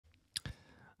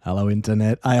Hello,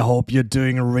 Internet. I hope you're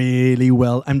doing really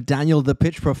well. I'm Daniel, the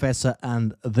Pitch Professor,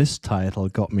 and this title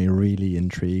got me really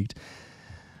intrigued.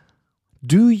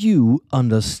 Do you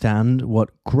understand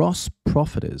what gross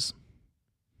profit is?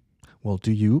 Well,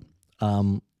 do you?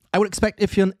 I would expect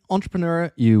if you're an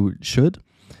entrepreneur, you should.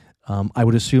 I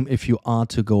would assume if you are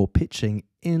to go pitching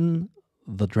in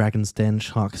the Dragon's Den,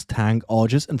 Shark's Tank, or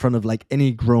just in front of like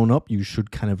any grown-up, you should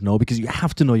kind of know because you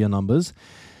have to know your numbers.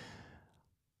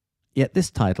 Yet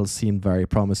this title seemed very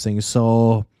promising.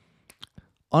 So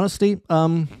honestly,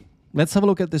 let's have a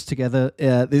look at this together.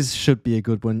 This should be a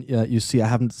good one. You see, I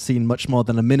haven't seen much more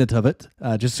than a minute of it,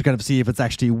 just to kind of see if it's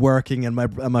actually working and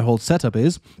my whole setup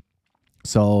is.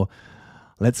 So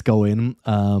let's go in.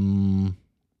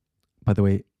 By the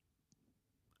way,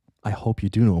 I hope you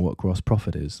do know what gross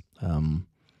profit is.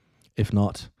 If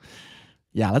not,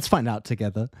 yeah, let's find out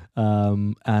together.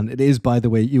 And it is, by the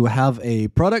way, you have a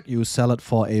product, you sell it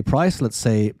for a price, let's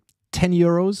say 10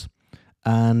 euros,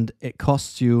 and it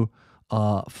costs you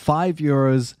 5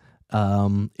 euros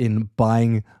in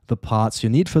buying the parts you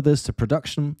need for this to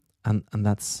production, and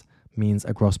that's means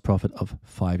a gross profit of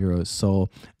 5 euros. So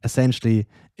essentially,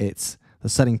 it's the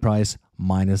selling price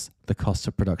minus the cost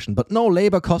of production, but no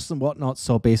labor costs and whatnot.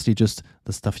 So basically, just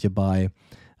the stuff you buy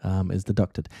is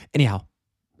deducted. Anyhow,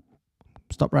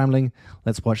 stop rambling.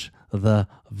 Let's watch the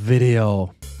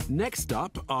video. Next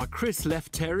up are Chris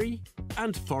Lefteri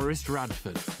and Forrest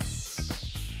Radford.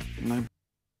 No.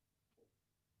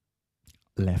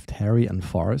 Lefteri and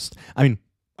Forrest. I mean,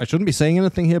 I shouldn't be saying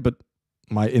anything here, but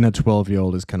my inner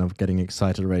 12-year-old is kind of getting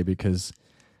excited already because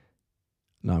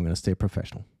no, I'm going to stay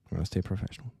professional. I'm going to stay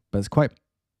professional. But it's quite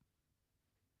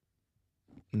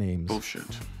names. Bullshit.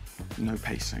 No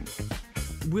pacing.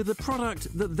 With a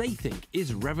product that they think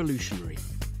is revolutionary.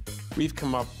 We've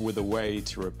come up with a way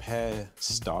to repair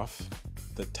stuff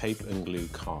that tape and glue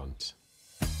can't.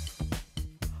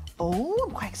 Oh,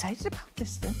 I'm quite excited about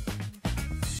this then.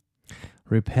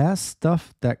 Repair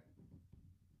stuff that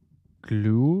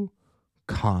glue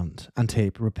can't. And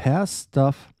tape. Repair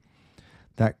stuff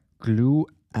that glue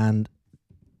and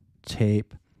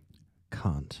tape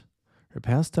can't.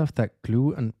 Repair stuff that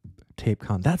glue and tape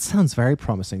can't. That sounds very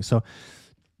promising. So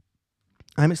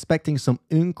I'm expecting some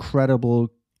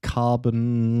incredible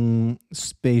carbon,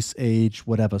 space age,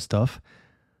 whatever stuff.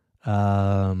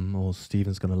 Oh,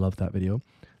 Steven's gonna love that video.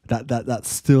 That's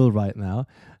still right now.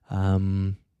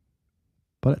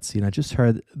 But let's see. And I just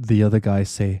heard the other guy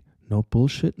say, "No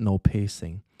bullshit, no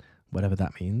pacing," whatever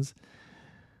that means.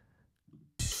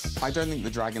 I don't think the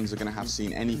Dragons are going to have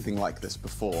seen anything like this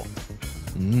before.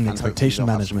 Expectation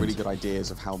Have some management. really good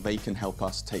ideas of how they can help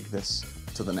us take this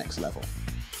to the next level.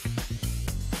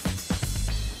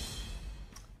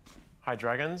 Hi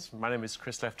Dragons, my name is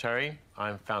Chris Lefteri.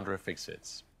 I'm founder of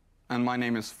Fixit. And my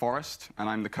name is Forrest, and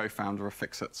I'm the co-founder of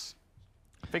Fixit.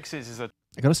 Fixit is a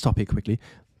I gotta stop here quickly.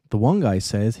 The one guy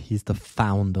says he's the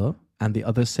founder, and the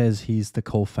other says he's the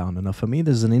co-founder. Now, for me,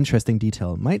 there's an interesting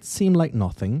detail. It might seem like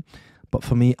nothing, but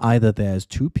for me, either there's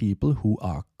two people who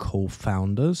are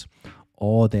co-founders,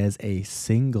 or there's a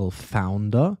single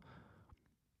founder,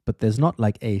 but there's not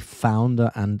like a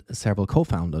founder and several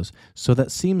co-founders. So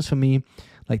that seems for me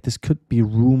like this could be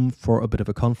room for a bit of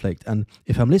a conflict. And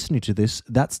if I'm listening to this,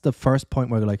 that's the first point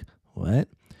where you're like, what?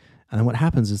 And then what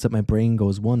happens is that my brain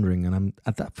goes wandering, and I'm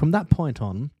at that. From that point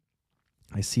on,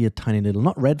 I see a tiny little,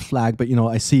 not red flag, but you know,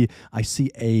 I see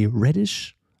a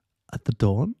reddish at the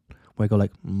dawn where I go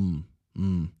like,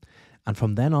 And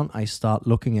from then on, I start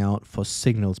looking out for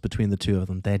signals between the two of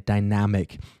them. They're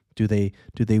dynamic. Do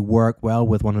they work well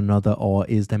with one another, or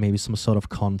is there maybe some sort of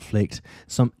conflict,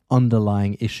 some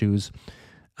underlying issues?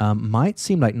 Might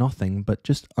seem like nothing, but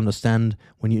just understand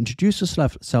when you introduce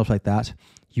yourself like that,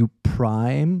 you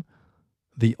prime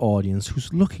the audience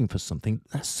who's looking for something.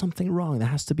 There's something wrong. There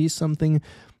has to be something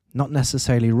not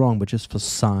necessarily wrong, but just for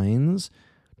signs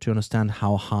to understand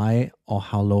how high or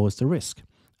how low is the risk.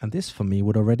 And this, for me,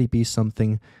 would already be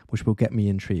something which will get me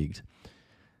intrigued.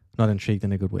 Not intrigued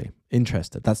in a good way.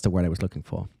 Interested. That's the word I was looking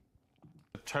for.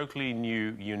 a totally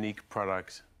new, unique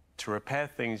product to repair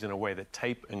things in a way that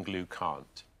tape and glue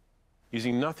can't.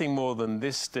 Using nothing more than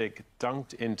this stick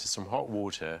dunked into some hot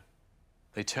water,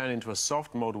 they turn into a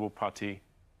soft, moldable putty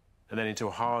and then into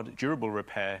a hard, durable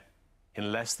repair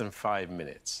in less than 5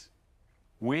 minutes.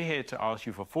 We're here to ask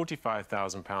you for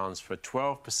 £45,000 for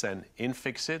 12% in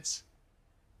Fixits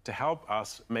to help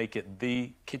us make it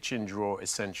the kitchen drawer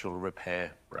essential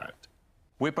repair brand.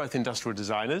 We're both industrial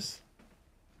designers,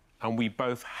 and we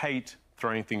both hate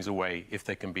throwing things away if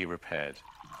they can be repaired.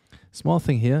 Small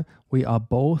thing here, we are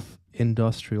both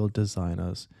industrial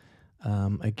designers.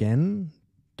 Again,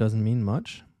 doesn't mean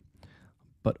much,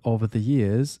 But over the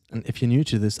years, and if you're new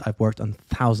to this, I've worked on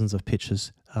thousands of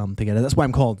pitches together. That's why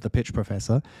I'm called the pitch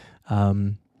professor.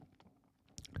 To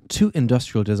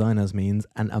industrial designers means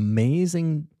an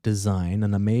amazing design,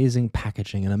 an amazing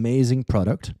packaging, an amazing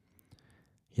product,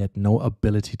 yet no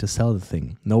ability to sell the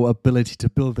thing, no ability to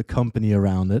build a company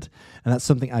around it. And that's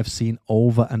something I've seen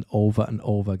over and over and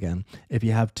over again. If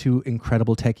you have two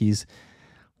incredible techies,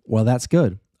 well, that's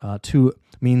good. Two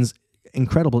means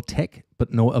incredible tech,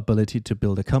 but no ability to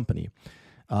build a company.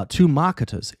 Two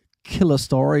marketers, killer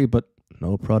story, but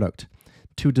no product.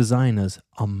 Two designers,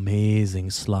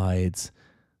 amazing slides,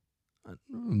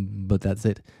 but that's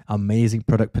it. Amazing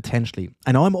product potentially.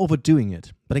 I know I'm overdoing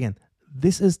it, but again,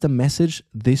 this is the message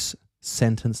this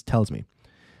sentence tells me.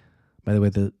 By the way,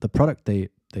 the product they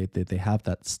have,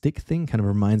 that stick thing, kind of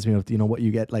reminds me of, you know, what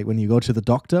you get like when you go to the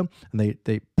doctor and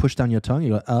they push down your tongue,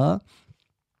 you go,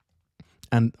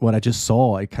 And what I just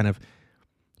saw,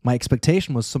 my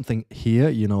expectation was something here,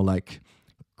 you know, like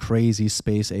crazy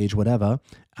space age, whatever.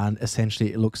 And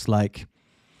essentially it looks like,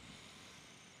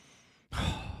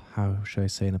 how should I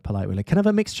say in a polite way, like kind of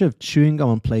a mixture of chewing gum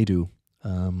and Play-Doh.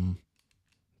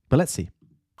 But let's see.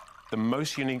 The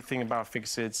most unique thing about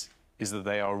fixits is that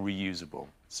they are reusable.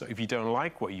 So if you don't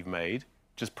like what you've made,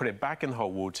 just put it back in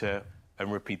hot water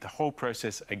and repeat the whole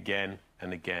process again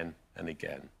and again and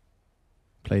again.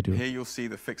 Play-Doh. Here you'll see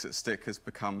the fixit stick has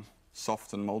become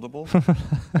soft and moldable.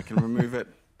 I can remove it,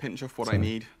 pinch off what I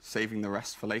need, saving the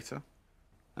rest for later.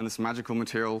 And this magical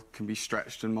material can be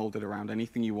stretched and molded around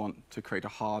anything you want to create a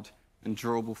hard and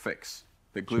durable fix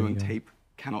that glue and tape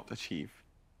cannot achieve.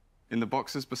 In the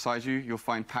boxes beside you, you'll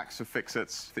find packs of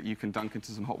fixits that you can dunk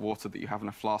into some hot water that you have in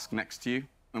a flask next to you.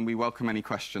 And we welcome any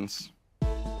questions.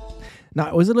 Now,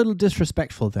 it was a little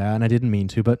disrespectful there, and I didn't mean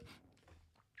to, but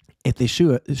if they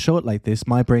show it like this,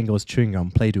 my brain goes chewing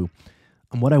gum, Play-Doh.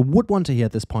 And what I would want to hear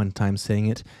at this point in time saying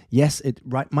it, yes, it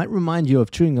might remind you of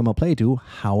chewing gum or Play-Doh.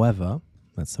 However,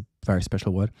 that's a very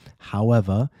special word.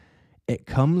 However, it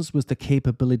comes with the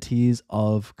capabilities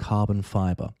of carbon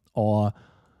fiber. Or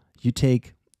you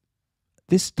take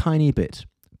this tiny bit,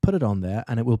 put it on there,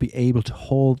 and it will be able to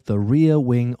hold the rear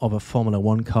wing of a Formula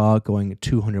 1 car going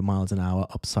 200 miles an hour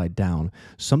upside down.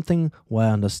 Something where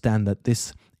I understand that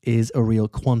this is a real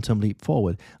quantum leap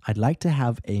forward. I'd like to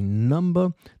have a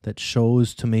number that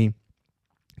shows to me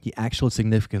the actual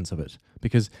significance of it.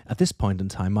 Because at this point in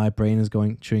time, my brain is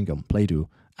going chewing gum, Play-Doh.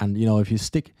 And, you know, if you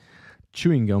stick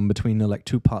chewing gum between like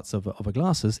two parts of a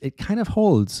glasses, it kind of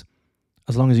holds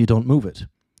as long as you don't move it.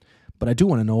 But I do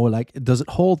want to know, like, does it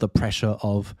hold the pressure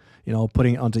of, you know,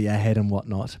 putting it onto your head and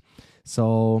whatnot?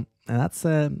 So that's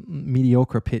a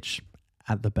mediocre pitch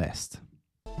at the best.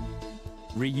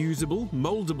 Reusable,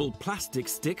 mouldable plastic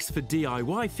sticks for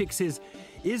DIY fixes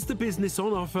is the business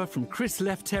on offer from Chris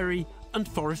Lefterry and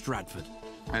Forrest Radford.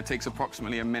 And it takes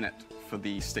approximately a minute for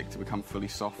the stick to become fully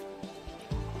soft.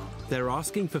 They're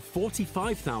asking for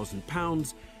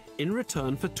 £45,000 in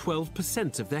return for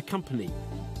 12% of their company.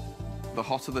 The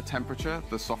hotter the temperature,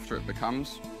 the softer it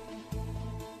becomes.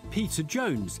 Peter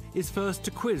Jones is first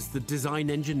to quiz the design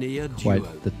engineer duo.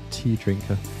 Quite the tea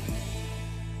drinker.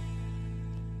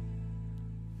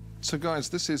 So guys,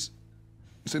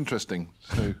 it's interesting.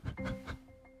 So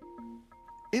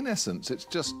in essence, it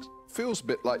just feels a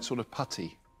bit like sort of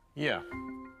putty. Yeah.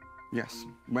 Yes,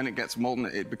 when it gets molten,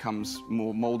 it becomes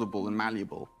more moldable and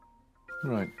malleable.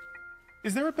 Right.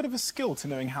 Is there a bit of a skill to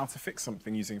knowing how to fix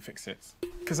something using fixits?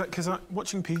 Because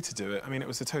watching Peter do it, I mean, it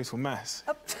was a total mess.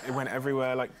 It went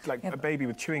everywhere like a baby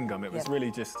with chewing gum. It was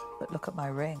really just... But look at my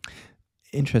ring.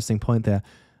 Interesting point there.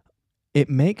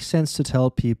 It makes sense to tell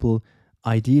people,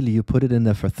 ideally, you put it in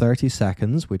there for 30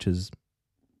 seconds, which is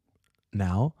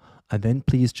now, and then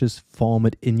please just form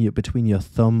it in between your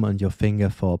thumb and your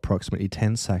finger for approximately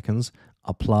 10 seconds.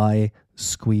 Apply,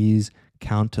 squeeze,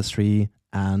 count to 3,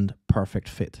 and perfect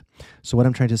fit. So what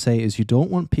I'm trying to say is you don't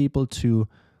want people to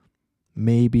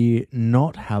maybe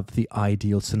not have the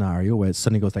ideal scenario where it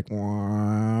suddenly goes like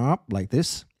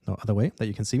this, no other way that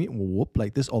you can see me, whoop,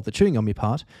 like this, or the chewing gummy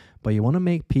part, but you want to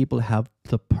make people have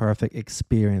the perfect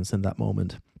experience in that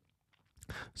moment.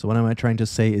 So what am I trying to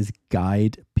say is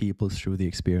guide people through the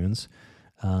experience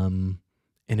in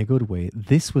a good way.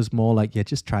 This was more like, yeah,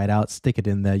 just try it out, stick it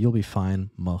in there, you'll be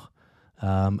fine.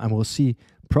 And we'll see,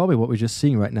 probably what we're just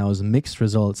seeing right now is mixed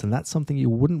results, and that's something you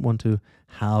wouldn't want to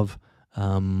have,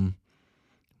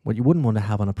 what you wouldn't want to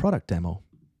have on a product demo.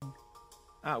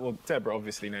 Well, Deborah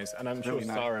obviously knows, and I'm sure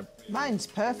Sarah... Mine's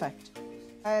perfect.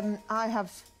 I have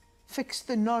fixed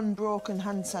the non-broken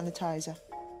hand sanitizer.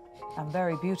 And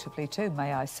very beautifully too,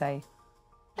 may I say.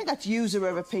 I think that's user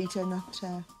error, Peter, not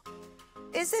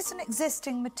Is this an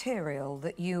existing material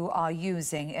that you are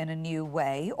using in a new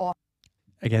way, or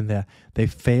Again, they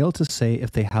fail to say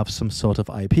if they have some sort of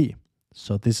IP.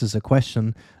 So this is a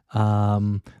question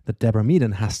that Deborah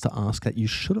Meaden has to ask that you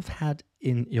should have had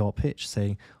in your pitch,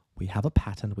 saying, we have a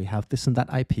patent, we have this and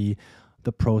that IP,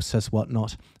 the process,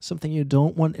 whatnot. Something you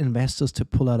don't want investors to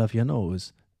pull out of your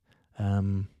nose.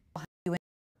 Well,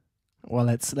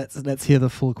 let's hear the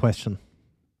full question.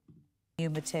 new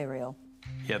material?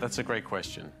 Yeah, that's a great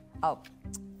question. Oh,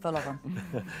 full of them.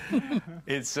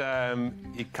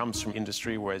 It comes from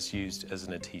industry where it's used as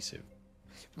an adhesive.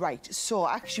 Right, so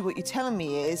actually what you're telling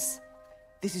me is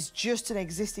this is just an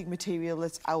existing material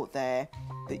that's out there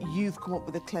that you've come up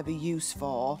with a clever use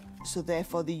for, so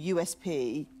therefore the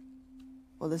USP,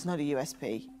 well, there's not a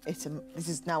USP. This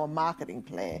is now a marketing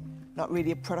play, not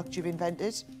really a product you've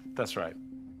invented. That's right.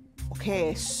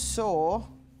 Okay, so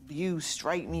you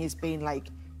strike me as being like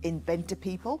inventor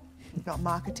people, not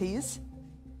marketeers.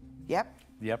 Yep.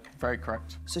 Yep. Very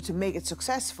correct. So to make it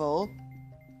successful,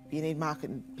 you need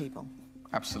marketing people.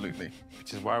 Absolutely.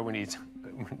 Which is why we need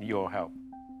your help.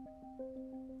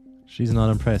 She's not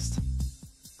impressed.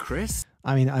 Chris?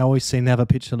 I mean, I always say never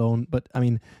pitch alone, but I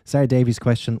mean, Sarah Davies'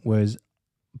 question was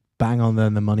bang on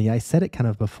the money. I said it kind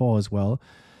of before as well.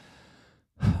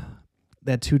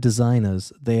 They're two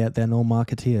designers. They're no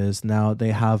marketeers. Now,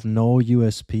 they have no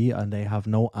USP and they have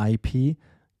no IP,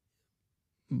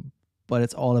 but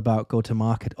it's all about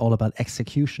go-to-market, all about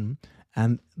execution.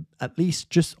 And at least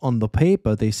just on the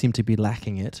paper, they seem to be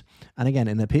lacking it. And again,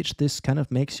 in a pitch, this kind of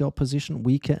makes your position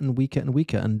weaker and weaker and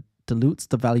weaker and dilutes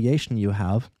the valuation you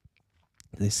have.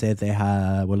 They said they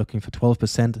were looking for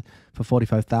 12% for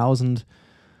 45,000.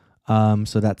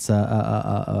 So that's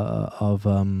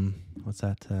what's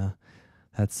that?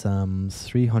 That's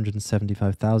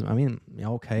 375,000. I mean, yeah,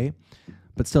 okay,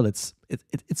 but still, it's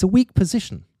a weak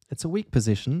position. It's a weak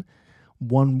position.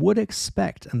 One would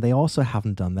expect, and they also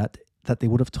haven't done that they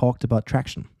would have talked about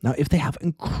traction. Now, if they have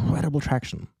incredible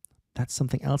traction, that's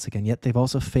something else again. Yet they've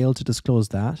also failed to disclose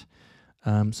that.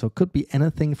 So it could be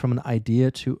anything from an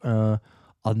idea to a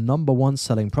number one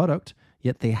selling product.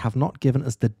 Yet they have not given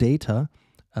us the data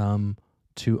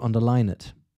to underline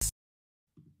it.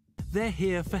 They're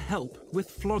here for help with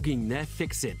flogging their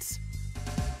fixits.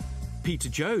 Peter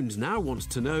Jones now wants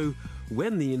to know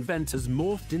when the inventors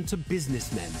morphed into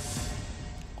businessmen.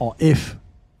 Or if.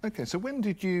 Okay, so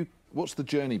what's the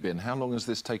journey been? How long has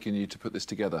this taken you to put this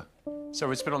together? So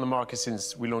it's been on the market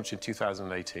since we launched in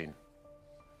 2018.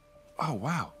 Oh,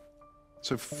 wow.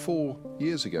 So 4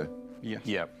 years ago. Yeah.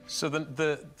 Yeah. So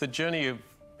the journey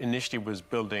initially was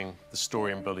building the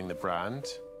story and building the brand.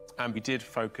 And we did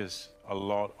focus a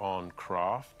lot on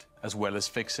craft as well as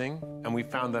fixing. And we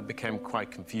found that became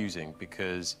quite confusing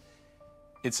because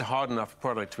it's a hard enough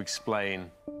product to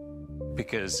explain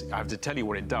because I have to tell you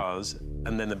what it does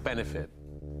and then the benefit.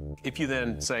 If you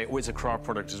then say, oh, it's a craft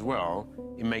product as well,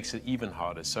 it makes it even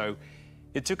harder. So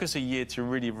it took us a year to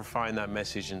really refine that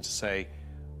message and to say,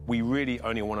 we really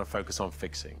only want to focus on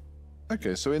fixing.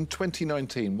 Okay, so in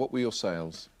 2019, what were your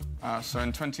sales? So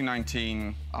in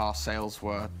 2019, our sales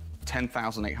were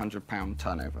 £10,800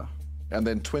 turnover. And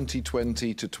then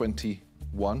 2020 to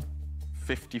 21?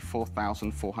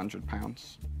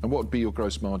 £54,400. And what would be your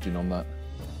gross margin on that?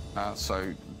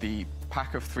 So the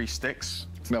pack of 3 sticks.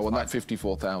 No, on that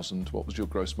 54,000, what was your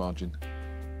gross margin?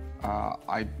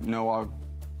 I know our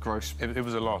gross. It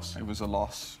was a loss. It was a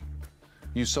loss.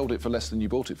 You sold it for less than you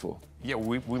bought it for? Yeah,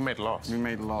 we made a loss. We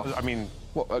made a loss. I mean...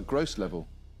 What, at gross level?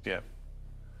 Yeah.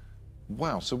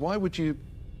 Wow, so why would you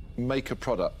make a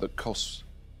product that costs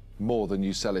more than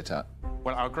you sell it at?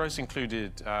 Well, our gross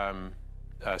included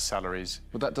salaries.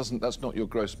 But that's not your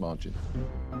gross margin.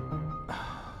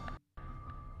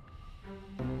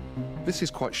 This is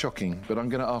quite shocking, but I'm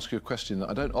going to ask you a question that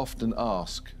I don't often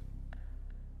ask.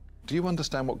 Do you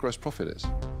understand what gross profit is?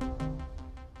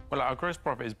 Well, our gross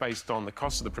profit is based on the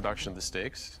cost of the production of the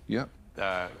sticks. Yeah.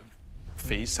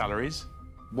 Fees, salaries.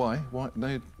 Why? Why?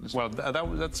 No. Well,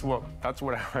 that's what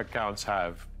our accounts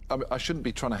have. I mean, I shouldn't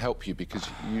be trying to help you because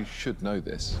you should know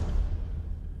this.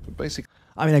 But basically,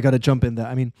 I mean, I got to jump in there.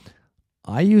 I mean,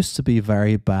 I used to be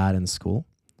very bad in school,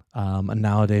 and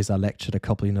nowadays I lectured a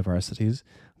couple of universities.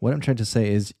 What I'm trying to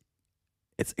say is,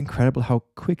 it's incredible how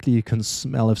quickly you can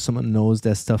smell if someone knows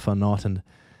their stuff or not. And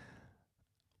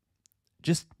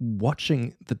just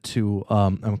watching the two,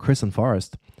 Chris and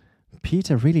Forrest,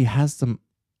 Peter really has them.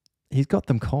 He's got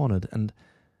them cornered, and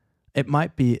it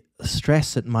might be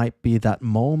stress, it might be that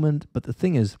moment, but the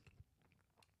thing is,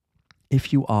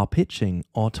 if you are pitching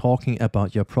or talking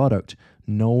about your product,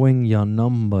 knowing your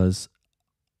numbers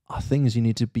are things you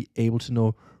need to be able to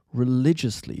know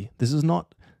religiously. This is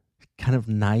not kind of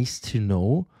nice to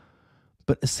know,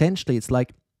 but essentially it's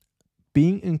like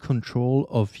being in control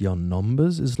of your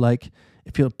numbers is like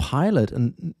if you're a pilot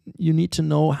and you need to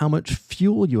know how much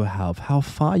fuel you have, how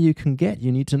far you can get.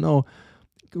 You need to know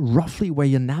roughly where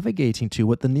you're navigating to,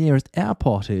 what the nearest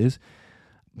airport is,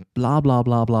 blah, blah,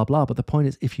 blah, blah, blah. But the point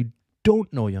is, if you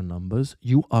don't know your numbers,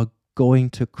 you are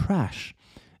going to crash.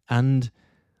 And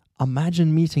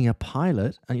imagine meeting a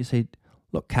pilot and you say,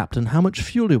 look, Captain, how much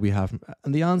fuel do we have?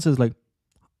 And the answer is like,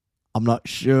 I'm not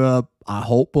sure. I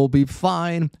hope we'll be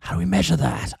fine. How do we measure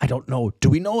that? I don't know. Do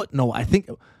we know it? No, I think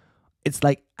it's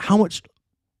like how much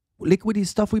liquidy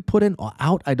stuff we put in or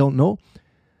out. I don't know.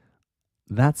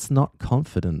 That's not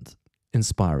confident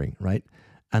inspiring, right?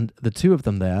 And the two of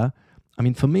them there, I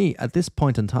mean, for me, at this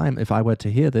point in time, if I were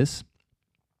to hear this,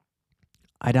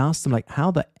 I'd ask them, like,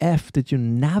 how the F did you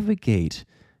navigate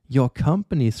your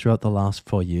company throughout the last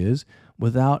 4 years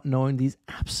without knowing these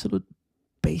absolute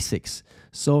basics?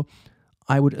 So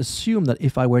I would assume that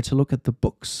if I were to look at the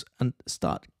books and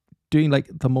start doing like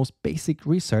the most basic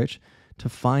research to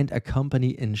find a company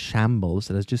in shambles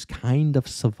that has just kind of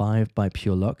survived by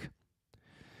pure luck,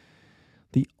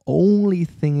 the only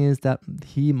thing is that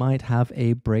he might have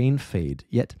a brain fade,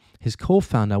 yet his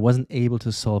co-founder wasn't able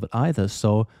to solve it either.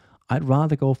 So I'd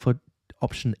rather go for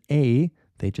option A.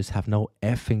 They just have no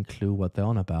effing clue what they're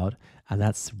on about. And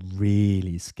that's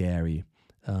really scary,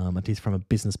 at least from a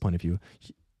business point of view.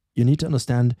 You need to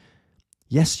understand,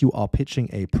 yes, you are pitching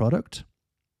a product,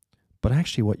 but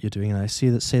actually what you're doing, and I say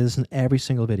this in every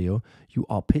single video, you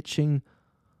are pitching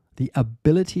the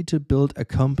ability to build a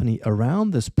company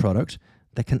around this product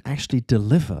that can actually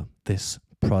deliver this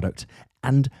product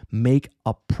and make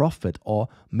a profit or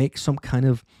make some kind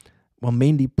of, well,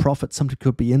 mainly profit. Something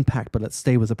could be impact, but let's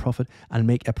stay with a profit and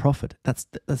make a profit. That's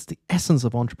the essence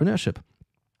of entrepreneurship.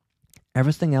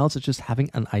 Everything else is just having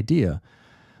an idea.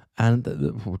 And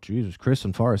oh, Jesus, Chris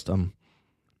and Forrest,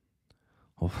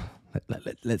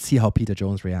 let's see how Peter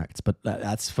Jones reacts. But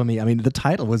that's for me. I mean, the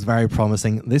title was very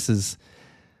promising. This is,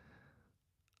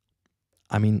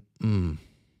 I mean,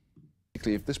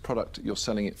 If this product, you're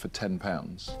selling it for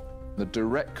 £10, the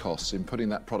direct costs in putting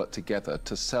that product together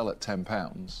to sell at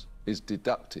 £10 is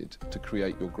deducted to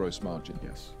create your gross margin,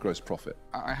 Yes. gross profit.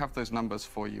 I have those numbers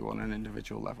for you on an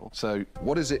individual level. So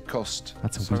what does it cost?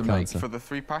 That's a So weak answer. for the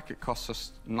 3-pack, it costs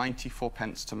us 94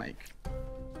 pence to make.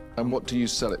 And what do you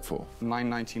sell it for?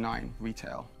 $9.99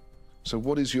 retail. So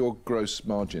what is your gross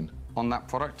margin? On that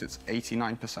product, it's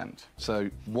 89%. So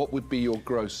what would be your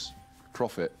gross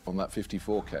profit on that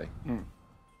 54K?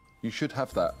 You should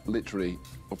have that literally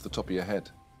off the top of your head.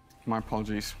 My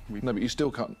apologies. No, but you still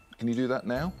can't. Can you do that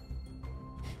now?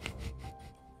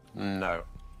 No.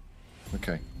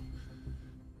 Okay.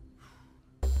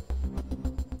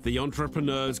 The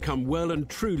entrepreneurs come well and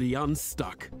truly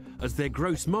unstuck as their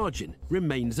gross margin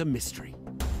remains a mystery.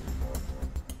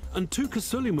 And Tuka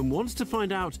Suleiman wants to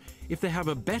find out if they have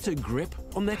a better grip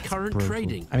on their current Brutal.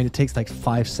 trading. I mean, it takes like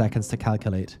 5 seconds to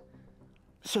calculate.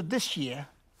 So this year,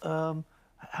 how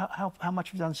much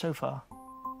have you done so far?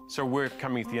 So we're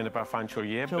coming to the end of our financial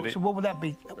year, So, but so what would that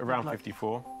be? around Like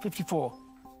 54. 54.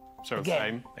 So Again.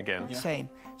 same again. Yeah. Same.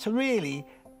 So really,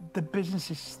 the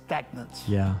business is stagnant.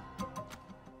 Yeah.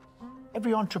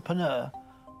 Every entrepreneur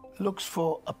looks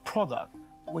for a product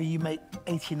where you make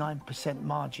 89%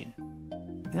 margin.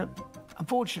 You know,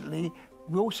 unfortunately,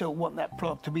 we also want that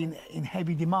product to be in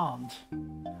heavy demand,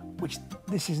 which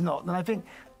this is not. And I think...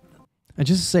 And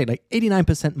just to say, like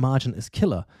 89% margin is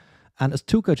killer. And as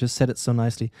Tuka just said it so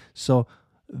nicely, so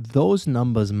those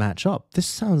numbers match up. This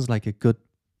sounds like a good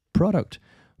product,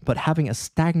 but having a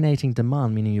stagnating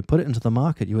demand, meaning you put it into the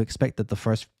market, you expect that the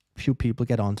first few people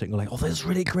get onto it and go like, oh, this is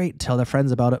really great. Tell their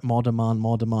friends about it. More demand,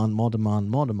 more demand, more demand,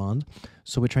 more demand.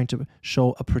 So we're trying to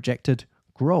show a projected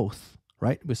growth,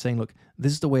 right? We're saying, look,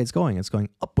 this is the way it's going. It's going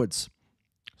upwards.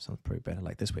 Sounds pretty better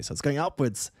like this way. So it's going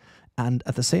upwards. And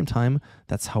at the same time,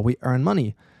 that's how we earn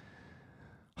money.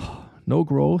 No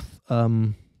growth,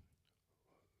 good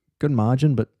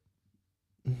margin, but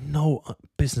no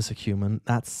business acumen.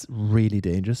 That's really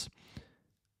dangerous.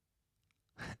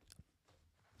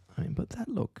 I mean, but that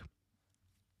look.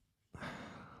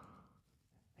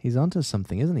 He's onto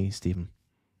something, isn't he, Stephen?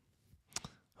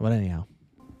 But anyhow.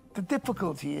 The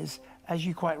difficulty is, as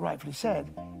you quite rightfully said,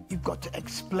 you've got to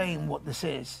explain what this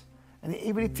is. And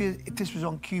even if this was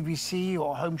on QVC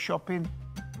or Home Shopping,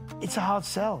 it's a hard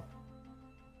sell.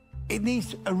 It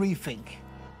needs a rethink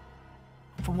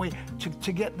from where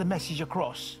to get the message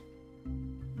across.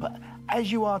 But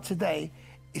as you are today,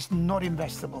 it's not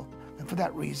investable. And for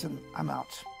that reason, I'm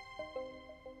out.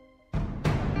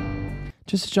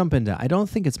 Just to jump in there, I don't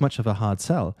think it's much of a hard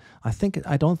sell. I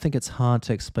don't think it's hard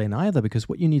to explain either, because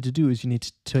what you need to do is you need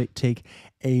to take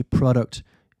a product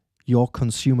your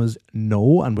consumers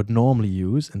know and would normally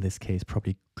use, in this case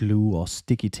probably glue or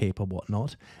sticky tape or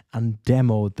whatnot, and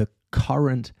demo the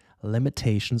current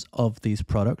limitations of these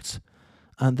products.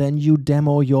 And then you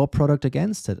demo your product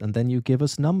against it, and then you give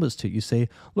us numbers to it. You say,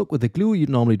 look, with the glue, you'd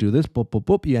normally do this, boop, boop,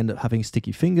 boop. You end up having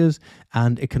sticky fingers,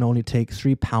 and it can only take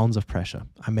 3 pounds of pressure.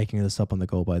 I'm making this up on the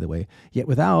go, by the way. Yet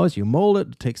with ours, you mold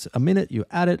it takes a minute, you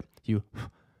add it, you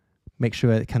make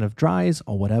sure it kind of dries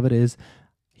or whatever it is.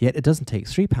 Yet it doesn't take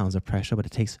 3 pounds of pressure, but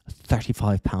it takes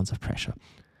 35 pounds of pressure.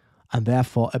 And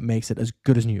therefore, it makes it as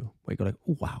good as new. Where you go like,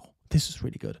 oh, wow, this is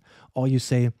really good. Or you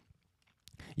say,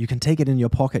 you can take it in your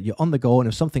pocket, you're on the go, and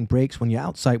if something breaks when you're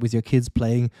outside with your kids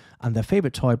playing and their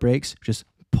favorite toy breaks, just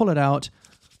pull it out,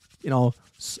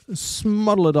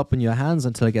 smuggle it up in your hands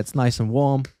until it gets nice and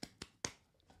warm,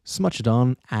 smudge it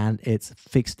on, and it's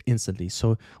fixed instantly.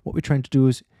 So what we're trying to do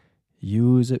is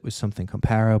use it with something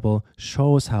comparable,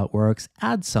 show us how it works,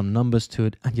 add some numbers to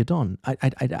it, and you're done.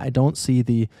 I don't see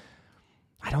the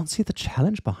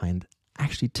challenge behind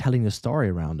actually telling the story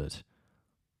around it.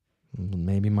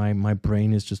 Maybe my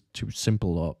brain is just too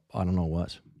simple, or I don't know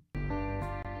what.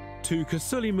 Tuka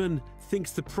Suleiman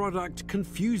thinks the product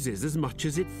confuses as much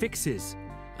as it fixes,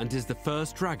 and is the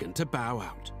first dragon to bow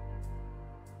out.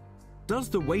 Does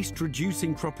the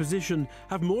waste-reducing proposition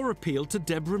have more appeal to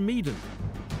Deborah Meaden?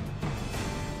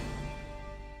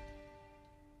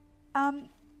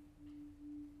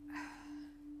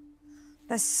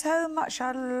 There's so much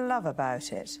I love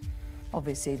about it.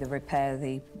 Obviously, the repair,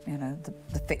 the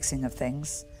fixing of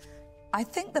things. I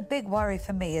think the big worry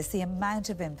for me is the amount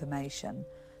of information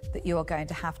that you are going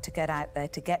to have to get out there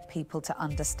to get people to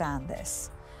understand this.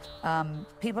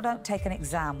 People don't take an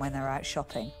exam when they're out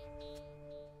shopping.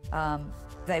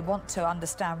 They want to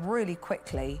understand really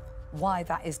quickly why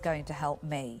that is going to help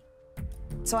me.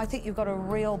 So I think you've got a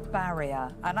real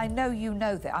barrier, and I know you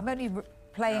know that. I'm only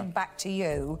playing back to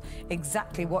you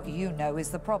exactly what you know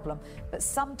is the problem. But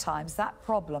sometimes that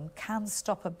problem can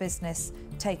stop a business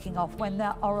taking off when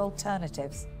there are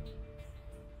alternatives.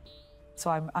 So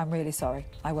I'm really sorry.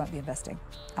 I won't be investing.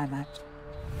 I'm out.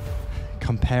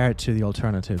 Compare it to the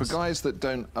alternatives. For guys that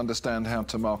don't understand how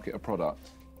to market a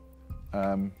product,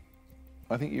 I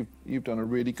think you've done a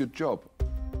really good job.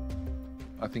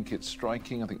 I think it's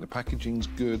striking. I think the packaging's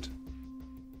good.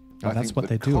 And that's what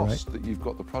they do, right? The cost that you've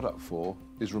got the product for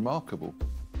is remarkable.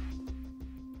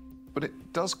 But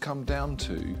it does come down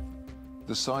to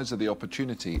the size of the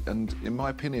opportunity, and in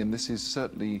my opinion, this is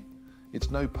certainly,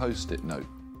 it's no post-it note.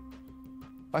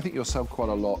 I think you'll sell quite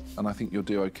a lot, and I think you'll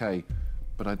do okay,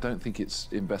 but I don't think it's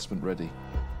investment ready.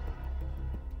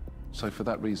 So for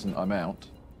that reason, I'm out.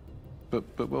 But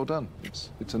well done.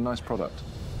 It's a nice product.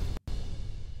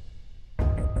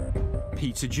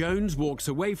 Peter Jones walks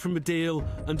away from a deal,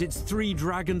 and it's 3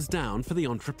 dragons down for the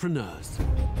entrepreneurs.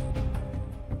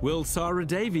 Will Sarah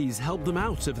Davies help them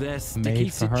out of their sticky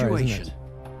situation?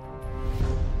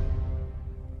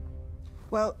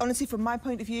 Well, honestly, from my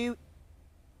point of view,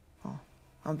 I'm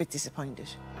a bit disappointed.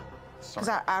 Because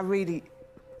I really,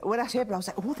 when I heard it, I was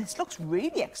like, oh, this looks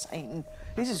really exciting.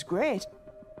 This is great.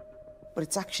 But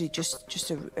it's actually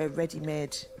just a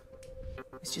ready-made,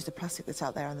 it's just a plastic that's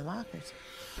out there on the market.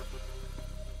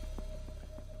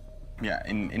 Yeah,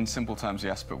 in simple terms,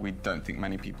 yes, but we don't think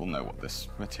many people know what this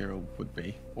material would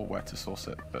be or where to source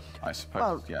it, but I suppose,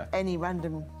 well, yeah. Any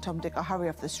random Tom, Dick or Harry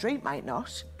off the street might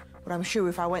not, but I'm sure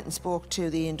if I went and spoke to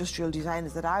the industrial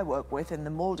designers that I work with in the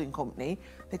moulding company,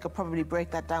 they could probably break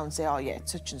that down and say, oh yeah,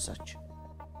 it's such and such.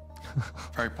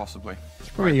 Very possibly. It's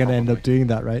probably going to end up doing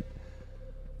that, right?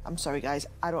 I'm sorry, guys.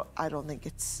 I don't think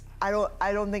it's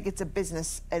a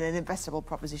business and an investable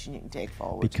proposition you can take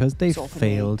forward. Because they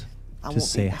failed to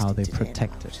say how they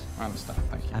protect it. I understand.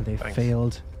 Thank you. And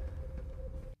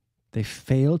they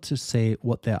failed to say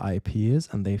what their IP is,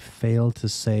 and they failed to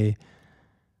say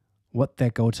what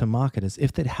their go-to-market is.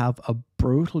 If they'd have a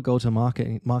brutal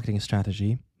go-to-marketing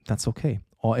strategy, that's okay.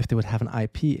 Or if they would have an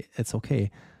IP, it's okay.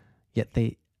 Yet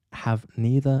they have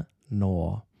neither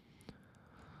nor.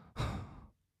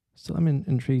 So I'm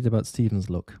intrigued about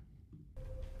Stephen's look.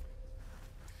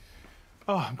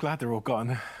 Oh, I'm glad they're all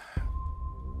gone.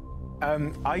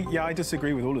 I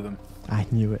disagree with all of them. I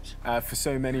knew it. For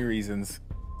so many reasons.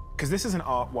 Because this is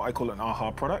what I call an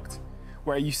aha product,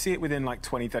 where you see it within like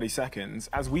 20, 30 seconds,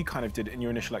 as we kind of did in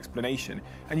your initial explanation,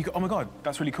 and you go, oh my God,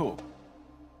 that's really cool.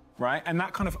 Right? And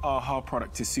that kind of aha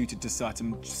product is suited to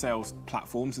certain sales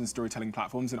platforms and storytelling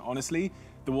platforms, and honestly,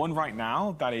 the one right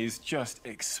now that is just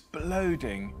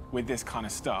exploding with this kind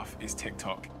of stuff is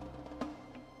TikTok.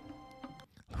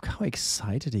 how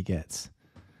excited he gets.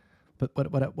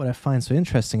 But what I find so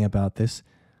interesting about this,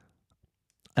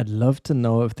 I'd love to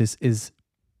know if this is...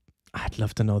 I'd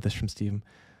love to know this from Stephen.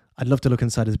 I'd love to look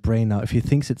inside his brain now. If he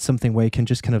thinks it's something where he can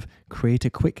just kind of create a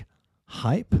quick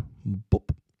hype, boop,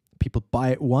 people buy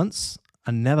it once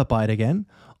and never buy it again,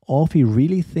 or if he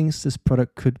really thinks this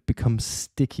product could become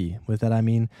sticky. With that, I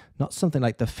mean, not something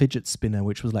like the fidget spinner,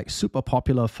 which was like super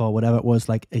popular for whatever it was,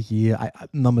 like a year.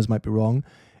 Numbers might be wrong.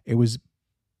 It was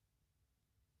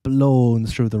blown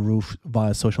through the roof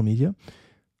via social media.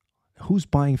 Who's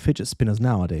buying fidget spinners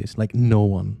nowadays? Like no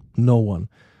one.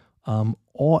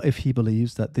 Or if he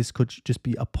believes that this could just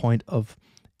be a point of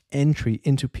entry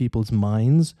into people's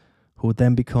minds who would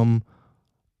then become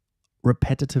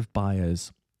repetitive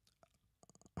buyers.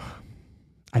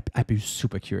 I'd be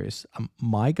super curious.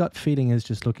 My gut feeling is,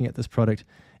 just looking at this product,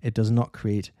 it does not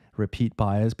create repeat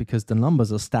buyers because the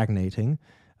numbers are stagnating.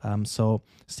 So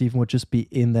Stephen would just be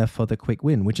in there for the quick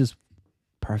win, which is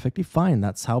perfectly fine.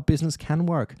 That's how business can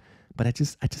work. But I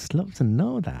just love to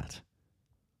know that.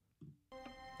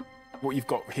 What you've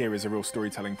got here is a real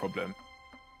storytelling problem.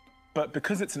 But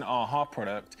because it's an AHA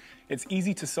product, it's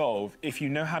easy to solve if you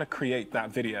know how to create that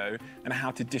video and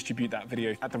how to distribute that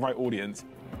video at the right audience.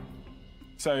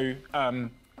 So,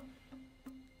 I'm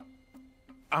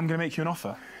going to make you an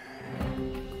offer.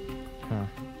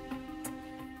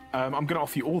 I'm going to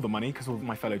offer you all the money because all of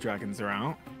my fellow dragons are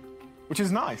out, which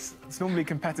is nice. It's normally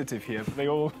competitive here, but they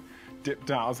all dipped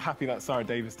out. I was happy that Sarah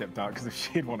Davis dipped out because if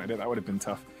she had wanted it, that would have been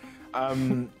tough.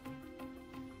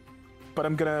 But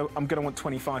I'm gonna want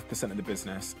 25% of the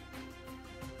business.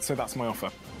 So that's my offer.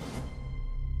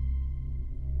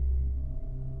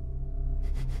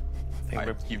 I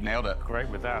think You've nailed it. great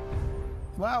with that.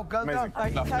 Wow, well done.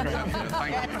 Thank you.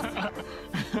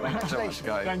 Thank you so much,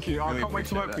 guys. Thank you. I Really can't wait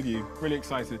to work appreciate with you. Really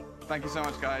excited. Thank you so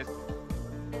much, guys.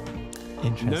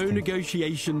 Interesting. No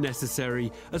negotiation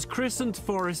necessary, as Chris and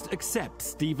Forrest accept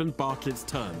Stephen Bartlett's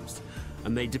terms,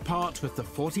 and they depart with the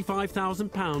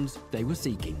 £45,000 they were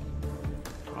seeking.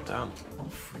 Well done.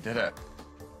 Oof, we did it.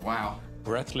 Wow.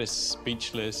 Breathless,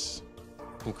 speechless,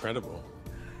 incredible.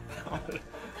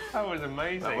 That was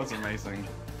amazing. That was amazing.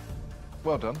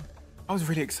 Well done. I was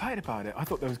really excited about it. I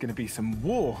thought there was going to be some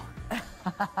war.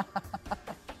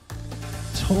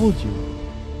 Told you.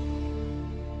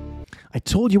 I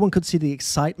told you one could see the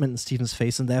excitement in Stephen's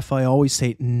face, and therefore I always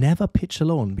say never pitch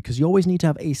alone, because you always need to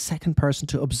have a second person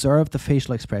to observe the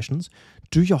facial expressions,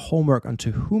 do your homework on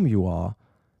to whom you are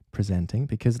presenting,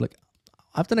 because look,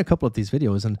 I've done a couple of these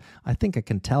videos and I think I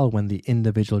can tell when the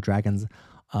individual dragons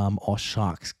or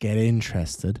sharks get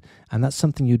interested, and that's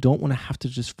something you don't want to have to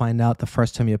just find out the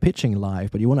first time you're pitching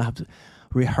live, but you want to have to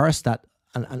rehearse that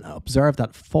and observe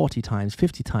that 40 times,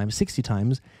 50 times, 60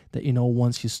 times, that you know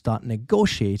once you start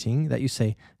negotiating that you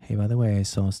say, hey, by the way, I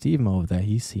saw Stephen over there.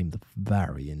 He seemed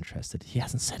very interested. He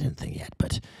hasn't said anything yet,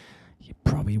 but he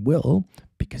probably will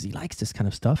because he likes this kind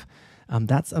of stuff.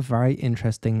 That's a very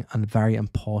interesting and very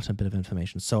important bit of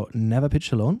information. So never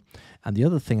pitch alone. And the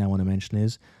other thing I want to mention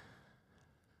is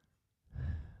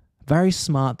very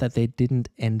smart that they didn't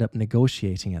end up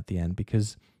negotiating at the end,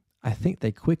 because I think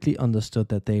they quickly understood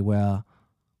that they were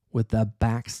with their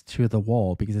backs to the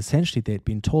wall, because essentially they'd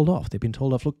been told off. They'd been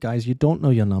told off, look, guys, you don't know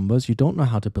your numbers. You don't know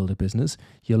how to build a business.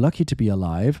 You're lucky to be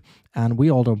alive. And we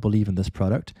all don't believe in this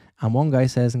product. And one guy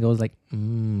says and goes like,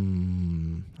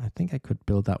 I think I could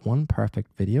build that one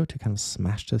perfect video to kind of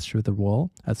smash this through the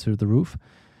wall, through the roof.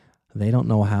 They don't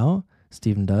know how.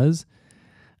 Stephen does.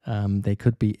 They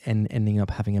could be ending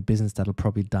up having a business that'll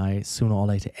probably die sooner or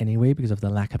later anyway because of the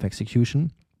lack of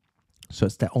execution. So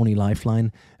it's their only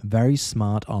lifeline. Very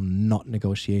smart on not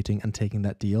negotiating and taking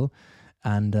that deal.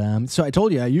 And so I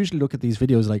told you, I usually look at these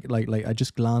videos like I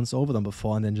just glance over them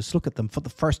before and then just look at them for the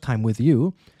first time with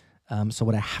you. So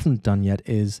what I haven't done yet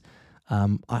is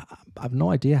I have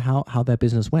no idea how their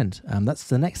business went. That's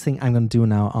the next thing I'm going to do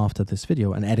now after this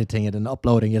video, and editing it and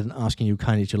uploading it and asking you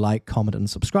kindly to like, comment, and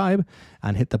subscribe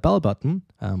and hit the bell button.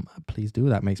 Please do.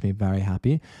 That makes me very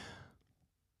happy.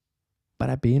 But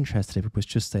I'd be interested if it was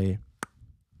just a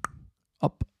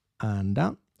up and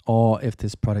down, or if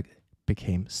this product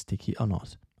became sticky or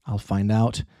not. I'll find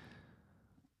out.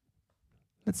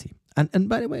 Let's see. And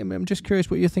by the way, I'm just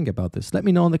curious what you think about this. Let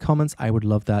me know in the comments. I would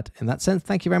love that. In that sense,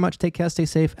 thank you very much. Take care, stay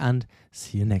safe, and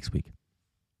see you next week.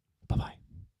 Bye-bye.